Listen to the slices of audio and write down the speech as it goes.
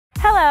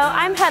Hello,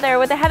 I'm Heather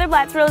with the Heather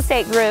Blatz Real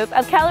Estate Group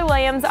of Keller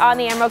Williams on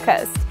the Emerald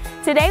Coast.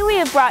 Today we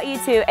have brought you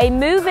to a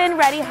move-in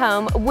ready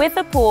home with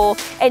a pool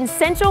in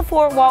Central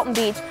Fort Walton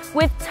Beach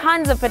with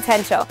tons of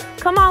potential.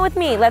 Come on with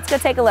me, let's go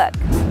take a look.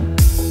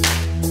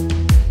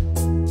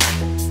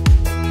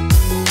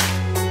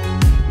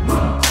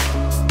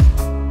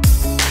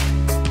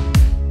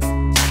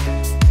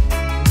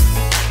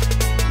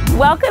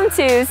 Welcome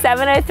to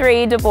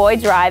 703 Du Bois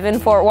Drive in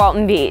Fort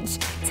Walton Beach.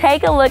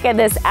 Take a look at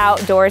this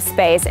outdoor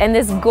space and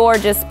this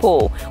gorgeous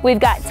pool. We've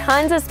got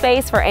tons of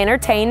space for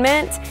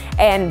entertainment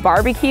and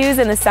barbecues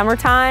in the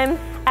summertime.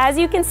 As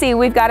you can see,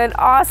 we've got an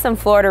awesome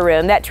Florida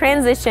room that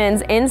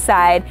transitions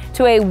inside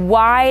to a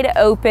wide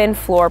open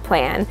floor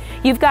plan.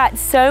 You've got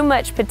so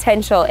much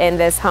potential in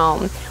this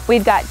home.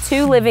 We've got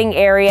 2 living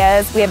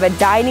areas, we have a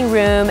dining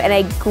room, and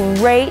a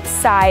great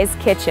size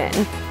kitchen.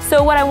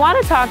 So what I want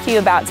to talk to you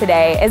about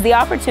today is the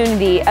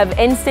opportunity of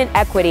instant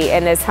equity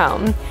in this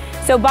home.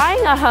 So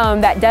buying a home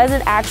that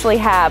doesn't actually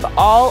have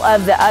all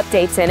of the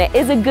updates in it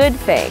is a good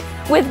thing.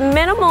 With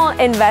minimal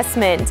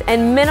investment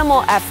and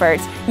minimal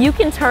effort, you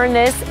can turn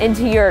this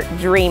into your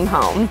dream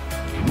home.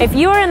 If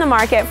you are in the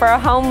market for a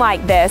home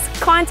like this,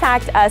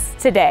 contact us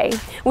today.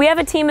 We have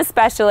a team of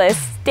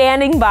specialists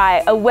standing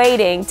by,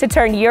 awaiting to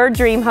turn your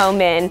dream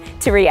home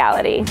into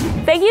reality.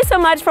 Thank you so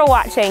much for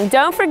watching.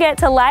 Don't forget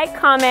to like,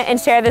 comment, and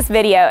share this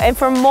video. And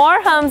for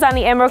more homes on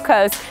the Emerald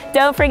Coast,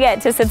 don't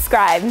forget to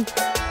subscribe.